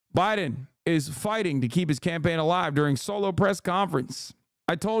Biden is fighting to keep his campaign alive during solo press conference.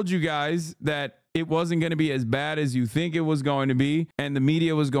 I told you guys that it wasn't going to be as bad as you think it was going to be, and the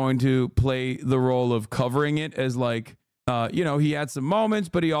media was going to play the role of covering it as like, he had some moments,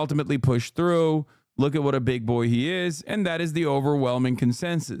 but he ultimately pushed through. Look at what a big boy he is, and that is the overwhelming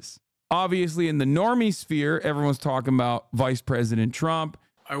consensus. Obviously, in the normie sphere, everyone's talking about Vice President Trump.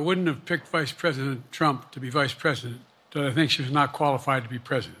 I wouldn't have picked Vice President Trump to be vice president, but I think she was not qualified to be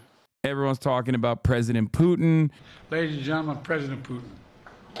president. Everyone's talking about President Putin. Ladies and gentlemen, President Putin.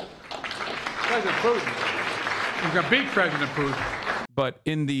 President Putin. You got beat President Putin. But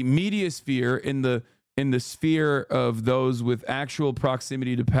in the media sphere, in the sphere of those with actual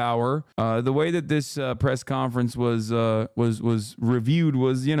proximity to power, the way that this press conference was reviewed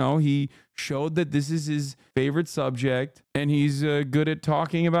was, he showed that this is his favorite subject, and he's good at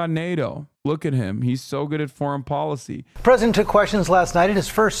talking about NATO. Look at him. He's so good at foreign policy. The president took questions last night at his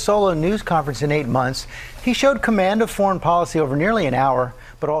first solo news conference in 8 months. He showed command of foreign policy over nearly an hour,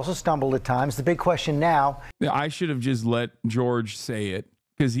 but also stumbled at times. The big question now. I should have just let George say it,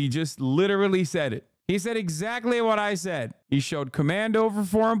 because he just literally said it. He said exactly what I said. He showed command over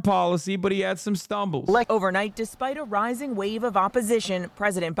foreign policy, but he had some stumbles. Overnight, despite a rising wave of opposition,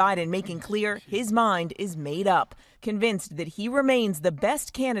 President Biden making clear his mind is made up, convinced that he remains the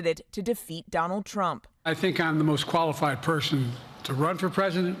best candidate to defeat Donald Trump. I think I'm the most qualified person to run for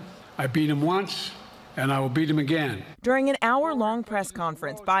president. I beat him once, and I will beat him again. During an hour-long press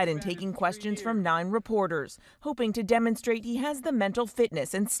conference, Biden taking questions from 9 reporters, hoping to demonstrate he has the mental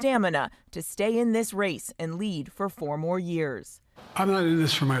fitness and stamina to stay in this race and lead for 4 more years. I'm not in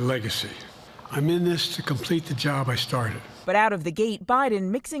this for my legacy. I'm in this to complete the job I started. But out of the gate, Biden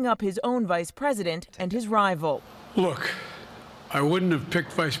mixing up his own vice president and his rival. Look, I wouldn't have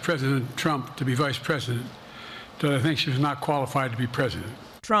picked Vice President Trump to be vice president, but I think she was not qualified to be president.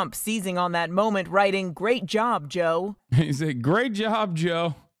 Trump seizing on that moment, writing, "Great job, Joe." He said, "Great job,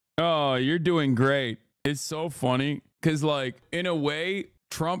 Joe. Oh, you're doing great." It's so funny because, in a way,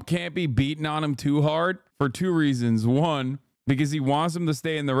 Trump can't be beaten on him too hard for 2 reasons. One, because he wants him to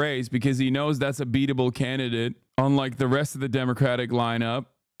stay in the race because he knows that's a beatable candidate, unlike the rest of the Democratic lineup.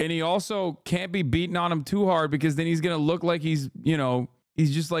 And he also can't be beaten on him too hard because then he's going to look like he's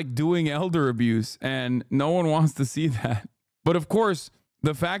just doing elder abuse. And no one wants to see that. But of course,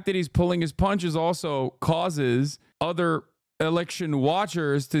 the fact that he's pulling his punches also causes other election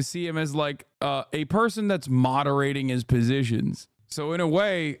watchers to see him as a person that's moderating his positions. So in a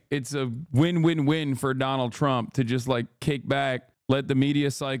way, it's a win-win-win for Donald Trump to just kick back, let the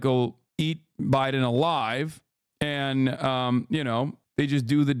media cycle eat Biden alive, and they just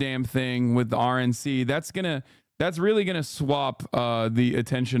do the damn thing with the RNC. That's really gonna swap the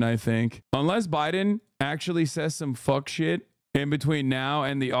attention, I think, unless Biden actually says some fuck shit in between now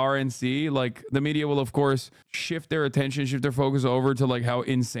and the RNC. The media will, of course, shift their focus over to how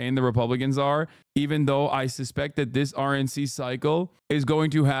insane the Republicans are, even though I suspect that this RNC cycle is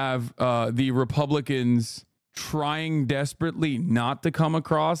going to have the Republicans trying desperately not to come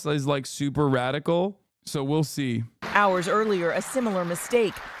across as super radical. So we'll see. Hours earlier, a similar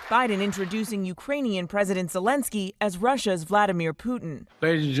mistake. Biden introducing Ukrainian President Zelensky as Russia's Vladimir Putin.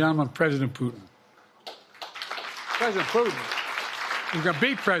 Ladies and gentlemen, President Putin. President Putin. We're going to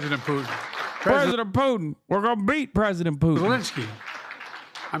beat President Putin. President Putin. We're going to beat President Putin. Zelensky.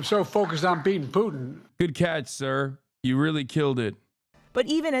 I'm so focused on beating Putin. Good catch, sir. You really killed it. But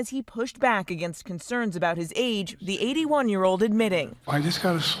even as he pushed back against concerns about his age, the 81-year-old admitting, I just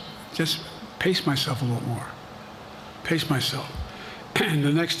got to pace myself a little more. Pace myself. In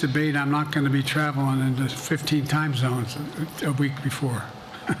the next debate, I'm not going to be traveling into 15 time zones a week before.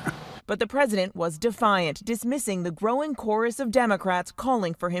 But the president was defiant, dismissing the growing chorus of Democrats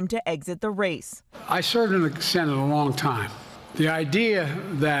calling for him to exit the race. I served in the Senate a long time. The idea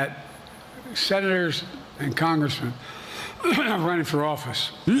that senators and congressmen running for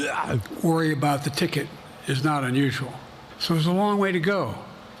office worry about the ticket is not unusual. So there's a long way to go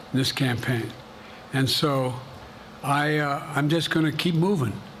in this campaign. And so I'm just going to keep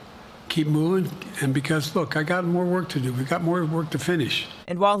moving. And because, look, I got more work to do. We've got more work to finish.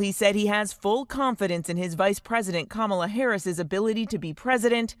 And while he said he has full confidence in his Vice President Kamala Harris's ability to be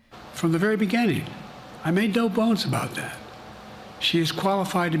president, from the very beginning, I made no bones about that. She is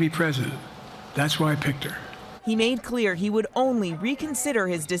qualified to be president. That's why I picked her. he made clear he would only reconsider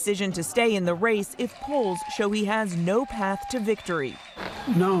his decision to stay in the race if polls show he has no path to victory.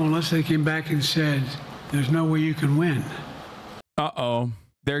 No, unless they came back and said, there's no way you can win. Uh-oh.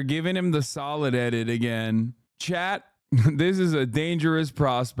 They're giving him the solid edit again. Chat, this is a dangerous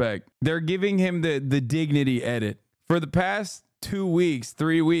prospect. They're giving him the dignity edit. For the past 2 weeks,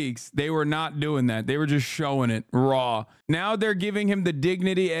 3 weeks, they were not doing that. They were just showing it raw. Now they're giving him the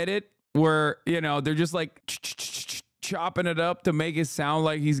dignity edit where, you know, they're just like chopping it up to make it sound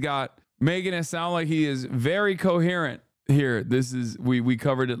like making it sound like he is very coherent. Here, this is, we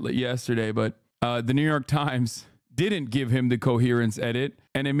covered it yesterday, but the New York Times didn't give him the coherence edit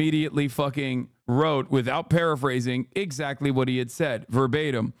and immediately fucking wrote, without paraphrasing, exactly what he had said,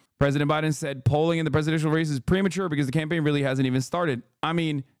 verbatim. President Biden said polling in the presidential race is premature because the campaign really hasn't even started. I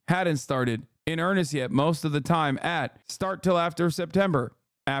mean, hadn't started in earnest yet most of the time start till after September,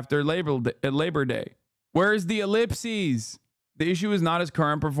 after Labor Day. Where's the ellipses? The issue is not his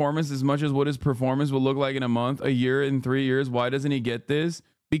current performance as much as what his performance will look like in a month, a year, in 3 years. Why doesn't he get this?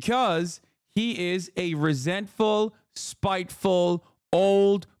 Because he is a resentful, spiteful,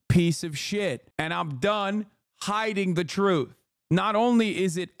 old piece of shit. And I'm done hiding the truth. Not only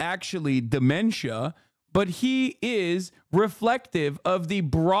is it actually dementia, but he is reflective of the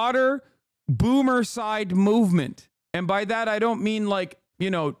broader boomer side movement. And by that, I don't mean like, you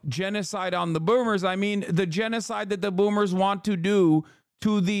know, genocide on the boomers. I mean the genocide that the boomers want to do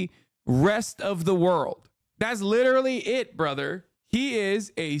to the rest of the world. That's literally it, brother. He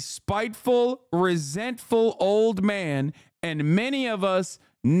is a spiteful, resentful old man, and many of us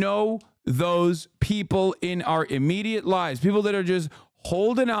know those people in our immediate lives, people that are just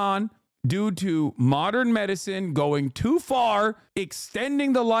holding on due to modern medicine going too far,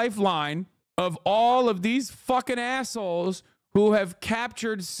 extending the lifeline of all of these fucking assholes who have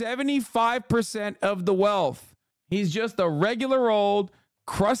captured 75% of the wealth. He's just a regular old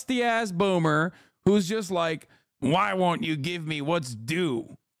crusty ass boomer who's just like, why won't you give me what's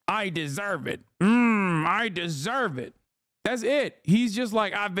due? I deserve it. I deserve it. That's it. He's just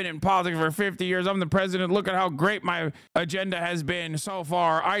like, I've been in politics for 50 years. I'm the president. Look at how great my agenda has been so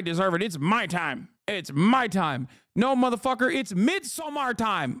far. I deserve it. It's my time. It's my time. No, motherfucker, it's midsummer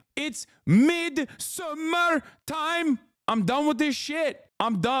time. It's midsummer time. I'm done with this shit.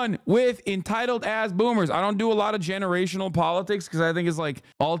 I'm done with entitled ass boomers. I don't do a lot of generational politics because I think it's like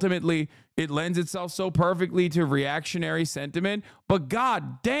ultimately it lends itself so perfectly to reactionary sentiment. But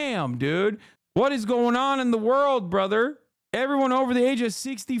god damn, dude, what is going on in the world, brother? Everyone over the age of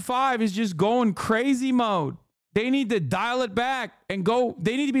 65 is just going crazy mode. They need to dial it back and go.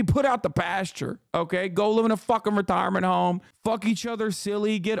 They need to be put out the pasture. Okay. Go live in a fucking retirement home. Fuck each other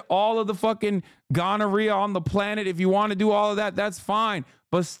silly. Get all of the fucking gonorrhea on the planet. If you want to do all of that, that's fine.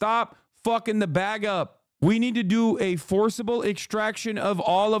 But stop fucking the bag up. We need to do a forcible extraction of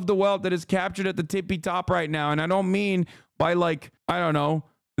all of the wealth that is captured at the tippy top right now. And I don't mean by like, I don't know,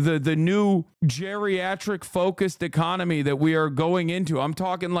 the new geriatric focused economy that we are going into. I'm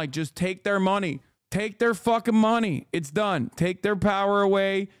talking like just take their money. Take their fucking money. It's done. Take their power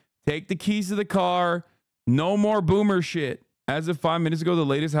away. Take the keys to the car. No more boomer shit. As of 5 minutes ago, the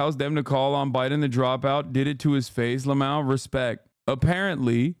latest House Dem to call on Biden to drop out did it to his face. Lamau, respect.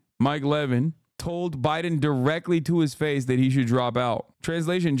 Apparently, Mike Levin told Biden directly to his face that he should drop out.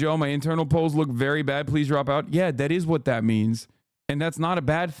 Translation, Joe, my internal polls look very bad. Please drop out. Yeah, that is what that means. And that's not a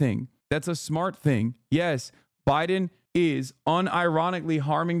bad thing. That's a smart thing. Yes, Biden is unironically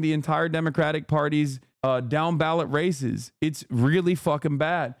harming the entire Democratic Party's down ballot races. It's really fucking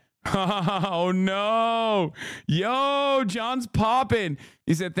bad. Oh no. Yo, John's popping.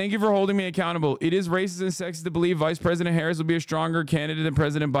 He said, thank you for holding me accountable. It is racist and sexist to believe Vice President Harris will be a stronger candidate than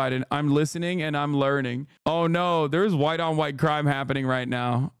President Biden. I'm listening and I'm learning. Oh no, there's white on white crime happening right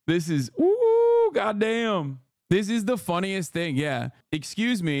now. This is, ooh, goddamn. This is the funniest thing. Yeah.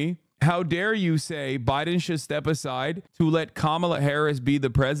 Excuse me. How dare you say Biden should step aside to let Kamala Harris be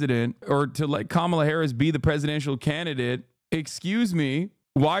the president or to let Kamala Harris be the presidential candidate? Excuse me.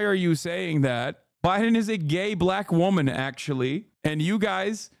 Why are you saying that? Biden is a gay black woman, actually. And you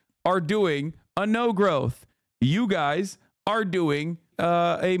guys are doing a no growth. You guys are doing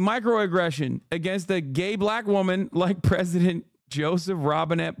a microaggression against a gay black woman like President Joseph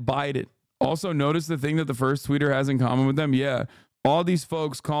Robinette Biden. Also, notice the thing that the first tweeter has in common with them. Yeah. All these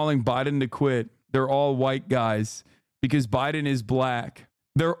folks calling Biden to quit, they're all white guys because Biden is black.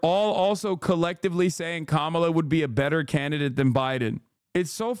 They're all also collectively saying Kamala would be a better candidate than Biden.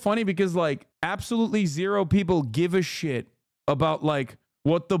 It's so funny because like absolutely zero people give a shit about like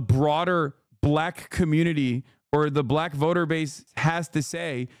what the broader black community or the black voter base has to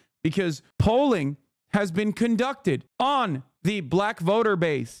say because polling has been conducted on the black voter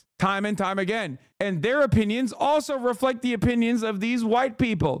base time and time again. And their opinions also reflect the opinions of these white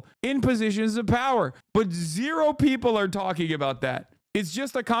people in positions of power. But zero people are talking about that. It's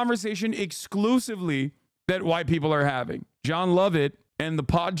just a conversation exclusively that white people are having. John Lovett and the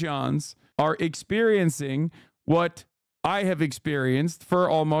Pod Johns are experiencing what I have experienced for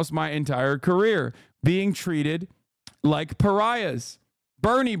almost my entire career, being treated like pariahs,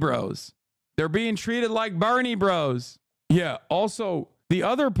 Bernie bros. They're being treated like Bernie bros. Yeah. Also, the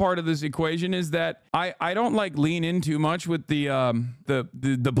other part of this equation is that I don't like lean in too much with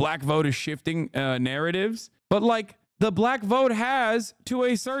the black vote is shifting narratives, but like the black vote has to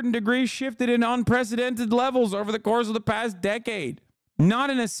a certain degree shifted in unprecedented levels over the course of the past decade. Not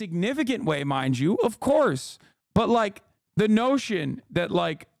in a significant way, mind you, of course, but like the notion that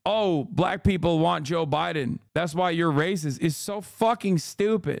like, oh, black people want Joe Biden, that's why you're racist, is so fucking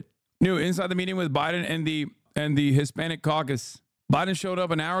stupid. New inside the meeting with Biden and the Hispanic caucus. Biden showed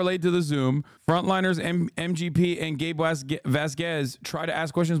up an hour late to the Zoom. Frontliners MGP and Gabe Vasquez tried to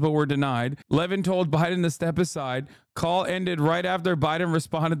ask questions but were denied. Levin told Biden to step aside. Call ended right after Biden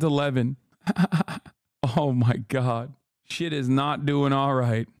responded to Levin. Oh my God. Shit is not doing all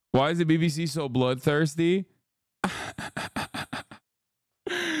right. Why is the BBC so bloodthirsty?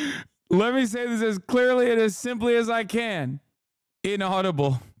 Let me say this as clearly and as simply as I can.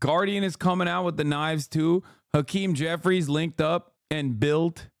 Inaudible. Guardian is coming out with the knives too. Hakeem Jeffries linked up and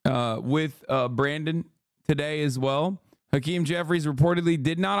built with Brandon today as well. Hakeem Jeffries reportedly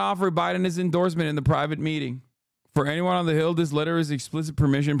did not offer Biden his endorsement in the private meeting. For anyone on the Hill, this letter is explicit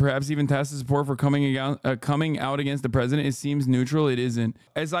permission, perhaps even tacit support for coming out against the president. It seems neutral. It isn't.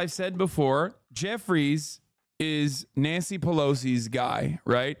 As I've said before, Jeffries is Nancy Pelosi's guy,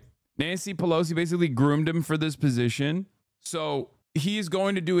 right? Nancy Pelosi basically groomed him for this position. So he is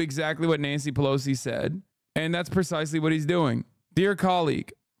going to do exactly what Nancy Pelosi said. And that's precisely what he's doing. Dear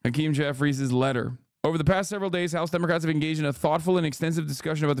colleague, Hakeem Jeffries' letter. Over the past several days, House Democrats have engaged in a thoughtful and extensive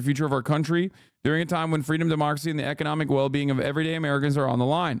discussion about the future of our country during a time when freedom, democracy, and the economic well-being of everyday Americans are on the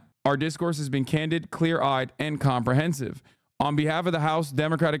line. Our discourse has been candid, clear-eyed, and comprehensive. On behalf of the House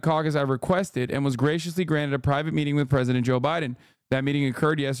Democratic Caucus, I requested and was graciously granted a private meeting with President Joe Biden. That meeting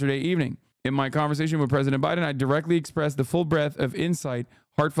occurred yesterday evening. In my conversation with President Biden, I directly expressed the full breadth of insight,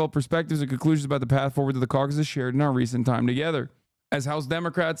 heartfelt perspectives, and conclusions about the path forward that the caucus has shared in our recent time together. As House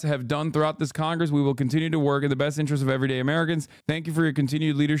Democrats have done throughout this Congress, we will continue to work in the best interest of everyday Americans. Thank you for your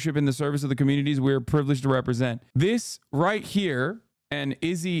continued leadership in the service of the communities we are privileged to represent. This right here, and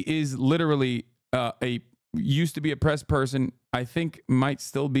Izzy is literally used to be a press person, I think might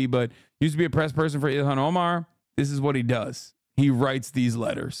still be, but used to be a press person for Ilhan Omar. This is what he does. He writes these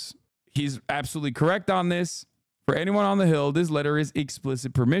letters. He's absolutely correct on this. For anyone on the Hill, this letter is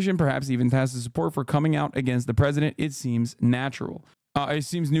explicit permission, perhaps even tacit support for coming out against the president. It seems natural. It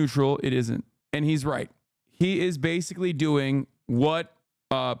seems neutral. It isn't. And he's right. He is basically doing what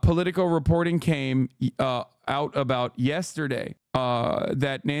political reporting came out about yesterday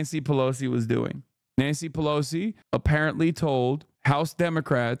that Nancy Pelosi was doing. Nancy Pelosi apparently told House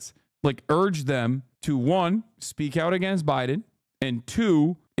Democrats, like urged them to, one, speak out against Biden, and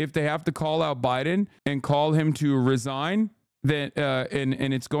two, if they have to call out Biden and call him to resign, then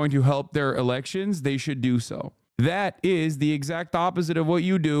and it's going to help their elections, they should do so. That is the exact opposite of what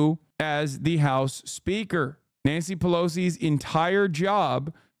you do as the House Speaker. Nancy Pelosi's entire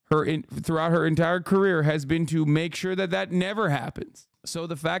job, throughout her entire career, has been to make sure that that never happens. So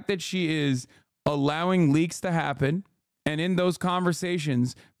the fact that she is allowing leaks to happen and in those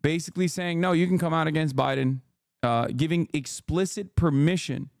conversations basically saying, no, you can come out against Biden, giving explicit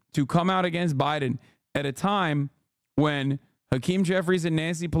permission to come out against Biden at a time when Hakeem Jeffries and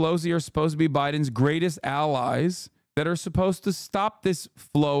Nancy Pelosi are supposed to be Biden's greatest allies that are supposed to stop this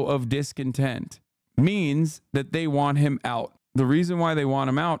flow of discontent, means that they want him out. The reason why they want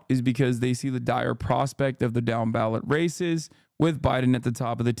him out is because they see the dire prospect of the down ballot races with Biden at the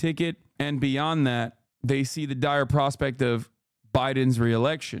top of the ticket. And beyond that, they see the dire prospect of Biden's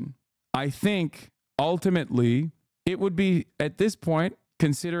reelection. I think ultimately it would be, at this point,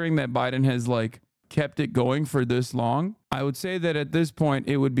 considering that Biden has like kept it going for this long, I would say that at this point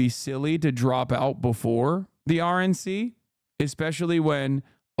it would be silly to drop out before the RNC, especially when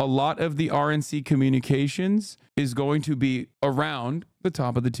a lot of the RNC communications is going to be around the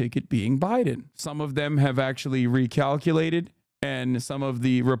top of the ticket being Biden. Some of them have actually recalculated, and some of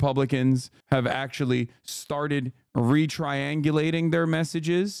the Republicans have actually started retriangulating their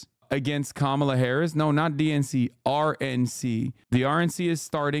messages against Kamala Harris. No, not DNC, RNC. The RNC is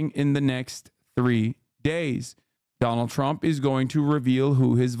starting in the next 3 days. Donald Trump is going to reveal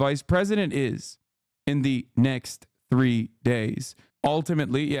who his vice president is in the next 3 days.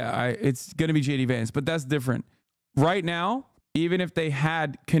 Ultimately, yeah, it's going to be JD Vance, but that's different. Right now, even if they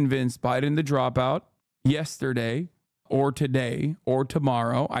had convinced Biden to drop out yesterday or today or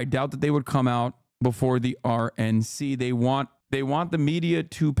tomorrow, I doubt that they would come out before the RNC. They want They want the media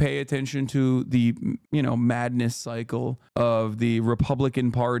to pay attention to the, madness cycle of the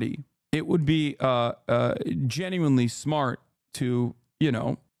Republican Party. It would be genuinely smart to,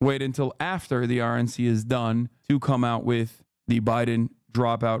 wait until after the RNC is done to come out with the Biden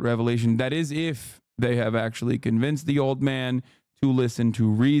dropout revelation. That is, if they have actually convinced the old man to listen to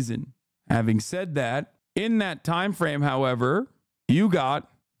reason. Having said that, in that time frame, however, you got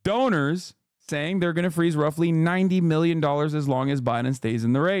donors saying they're going to freeze roughly $90 million as long as Biden stays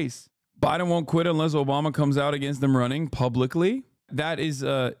in the race. Biden won't quit unless Obama comes out against him running publicly. That is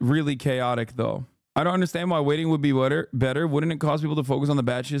really chaotic, though. I don't understand why waiting would be better. Wouldn't it cause people to focus on the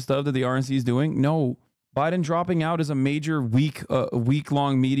batshit stuff that the RNC is doing? No. Biden dropping out is a major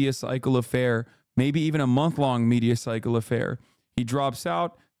week-long media cycle affair, maybe even a month-long media cycle affair. He drops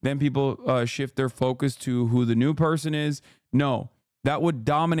out, then people shift their focus to who the new person is. No, that would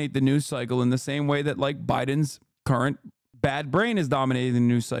dominate the news cycle in the same way that like Biden's current bad brain is dominating the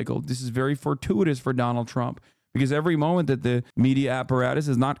news cycle. This is very fortuitous for Donald Trump, because every moment that the media apparatus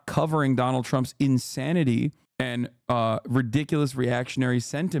is not covering Donald Trump's insanity and ridiculous reactionary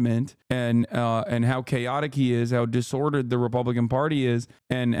sentiment and how chaotic he is, how disordered the Republican Party is,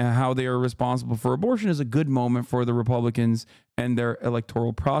 and how they are responsible for abortion is a good moment for the Republicans and their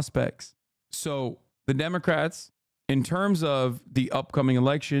electoral prospects. So the Democrats, in terms of the upcoming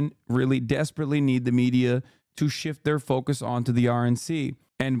election, really desperately need the media to shift their focus onto the RNC.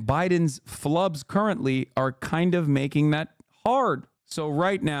 And Biden's flubs currently are kind of making that hard. So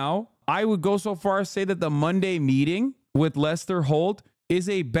right now, I would go so far as to say that the Monday meeting with Lester Holt is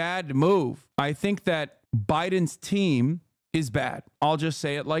a bad move. I think that Biden's team is bad. I'll just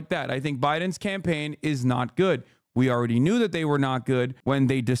say it like that. I think Biden's campaign is not good. We already knew that they were not good when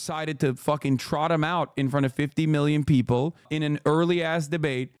they decided to fucking trot him out in front of 50 million people in an early ass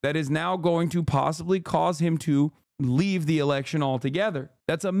debate that is now going to possibly cause him to leave the election altogether.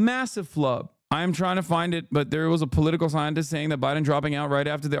 That's a massive flub. I'm trying to find it, but there was a political scientist saying that Biden dropping out right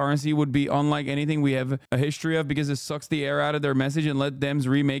after the RNC would be unlike anything we have a history of, because it sucks the air out of their message and let Dems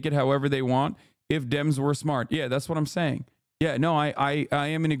remake it however they want if Dems were smart. Yeah, that's what I'm saying. Yeah, no, I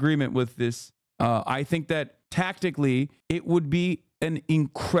am in agreement with this. I think that tactically it would be an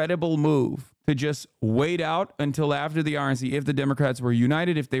incredible move to just wait out until after the RNC if the Democrats were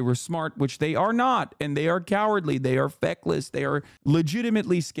united, if they were smart, which they are not, and they are cowardly, they are feckless, they are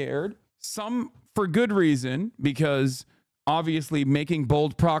legitimately scared. Some for good reason, because obviously making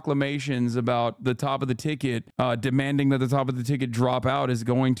bold proclamations about the top of the ticket, demanding that the top of the ticket drop out, is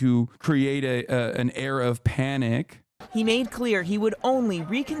going to create an air of panic. He made clear he would only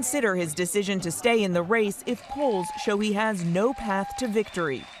reconsider his decision to stay in the race if polls show he has no path to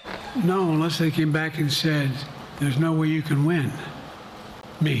victory. No, unless they came back and said, there's no way you can win.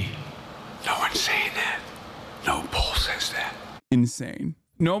 Me. No one's saying that. No poll says that. Insane.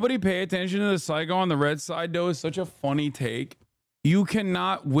 Nobody pay attention to the psycho on the red side, though, is such a funny take. You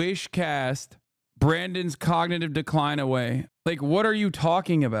cannot wish cast Brandon's cognitive decline away. Like, what are you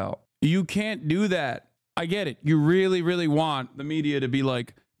talking about? You can't do that. I get it. You really, really want the media to be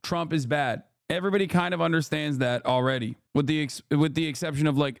like, Trump is bad. Everybody kind of understands that already, with the exception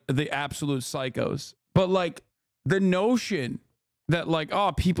of like the absolute psychos. But like the notion that like,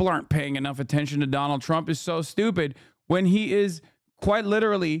 oh, people aren't paying enough attention to Donald Trump is so stupid when he is quite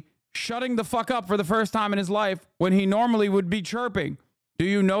literally shutting the fuck up for the first time in his life when he normally would be chirping. Do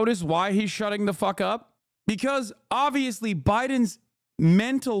you notice why he's shutting the fuck up? Because obviously Biden's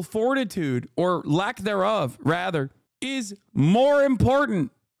mental fortitude, or lack thereof rather, is more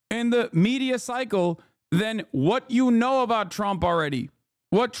important in the media cycle than what you know about Trump already,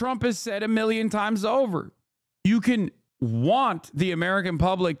 what Trump has said a million times over. You can want the American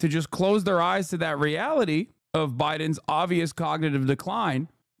public to just close their eyes to that reality of Biden's obvious cognitive decline,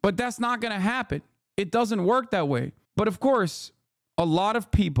 but that's not going to happen. It doesn't work that way. But of course, a lot of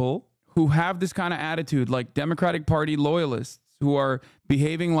people who have this kind of attitude, like Democratic Party loyalists who are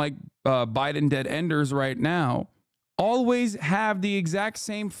behaving like Biden dead enders right now, always have the exact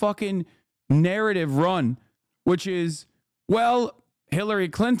same fucking narrative run, which is, well, Hillary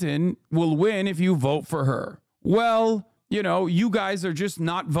Clinton will win if you vote for her. Well, you know, you guys are just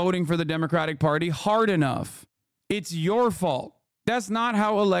not voting for the Democratic Party hard enough. It's your fault. That's not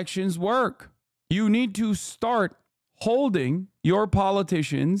how elections work. You need to start holding your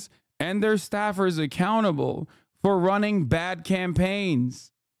politicians and their staffers accountable for running bad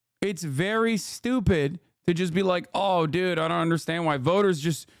campaigns. It's very stupid to just be like, oh, dude, I don't understand why voters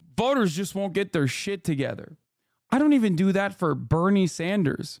just won't get their shit together. I don't even do that for Bernie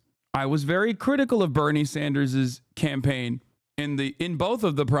Sanders. I was very critical of Bernie Sanders's campaign in both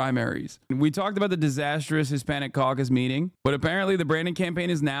of the primaries. We talked about the disastrous Hispanic caucus meeting, but apparently the Brandon campaign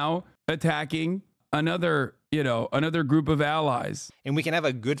is now attacking another group of allies. And we can have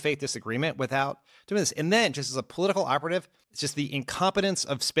a good faith disagreement without doing this. And then just as a political operative, it's just the incompetence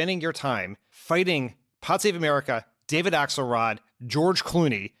of spending your time fighting Pod Save America, David Axelrod, George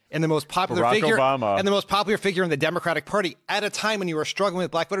Clooney, and the most popular Barack figure Obama. and the most popular figure in the Democratic Party at a time when you were struggling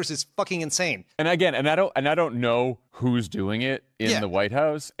with black voters is fucking insane. And again, I don't know who's doing it in the White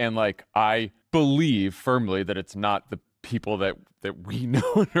House. And like, I believe firmly that it's not the people that we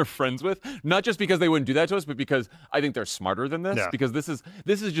know and are friends with, not just because they wouldn't do that to us, but because I think they're smarter than this, because this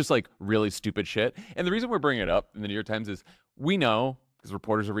is just like really stupid shit. And the reason we're bringing it up in the New York Times is we know, because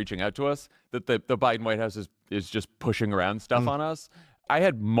reporters are reaching out to us, that the Biden White House is just pushing around stuff on us. I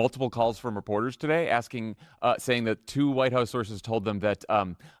had multiple calls from reporters today asking, saying that 2 White House sources told them that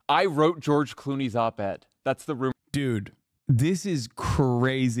I wrote George Clooney's op-ed. That's the rumor. Dude, this is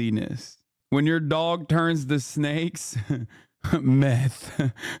craziness. When your dog turns to snakes,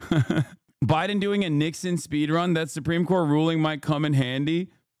 meth. Biden doing a Nixon speed run, that Supreme Court ruling might come in handy.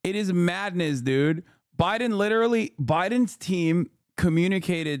 It is madness, dude. Biden's team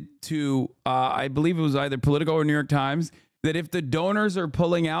communicated to, I believe it was either Politico or New York Times, that if the donors are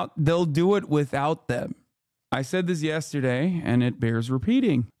pulling out, they'll do it without them. I said this yesterday, and it bears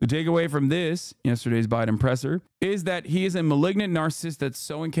repeating. The takeaway from this, yesterday's Biden presser, is that he is a malignant narcissist that's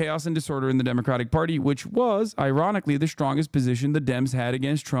sowing chaos and disorder in the Democratic Party, which was, ironically, the strongest position the Dems had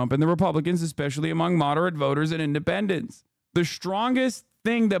against Trump and the Republicans, especially among moderate voters and independents. The strongest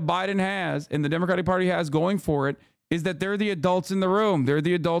thing that Biden has and the Democratic Party has going for it is that they're the adults in the room. They're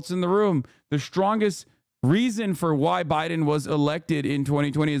the adults in the room. The strongest reason for why Biden was elected in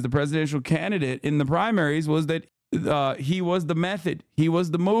 2020 as the presidential candidate in the primaries was that he was the method. He was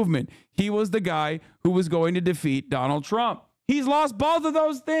the movement. He was the guy who was going to defeat Donald Trump. He's lost both of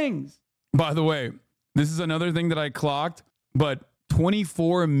those things. By the way, this is another thing that I clocked, but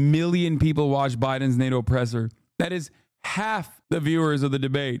 24 million people watched Biden's NATO presser. That is half the viewers of the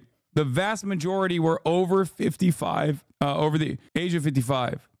debate. The vast majority were over 55, over the age of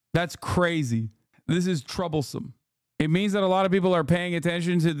 55. That's crazy. This is troublesome. It means that a lot of people are paying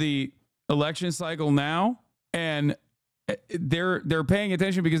attention to the election cycle now, and they're paying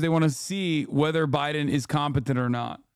attention because they want to see whether Biden is competent or not.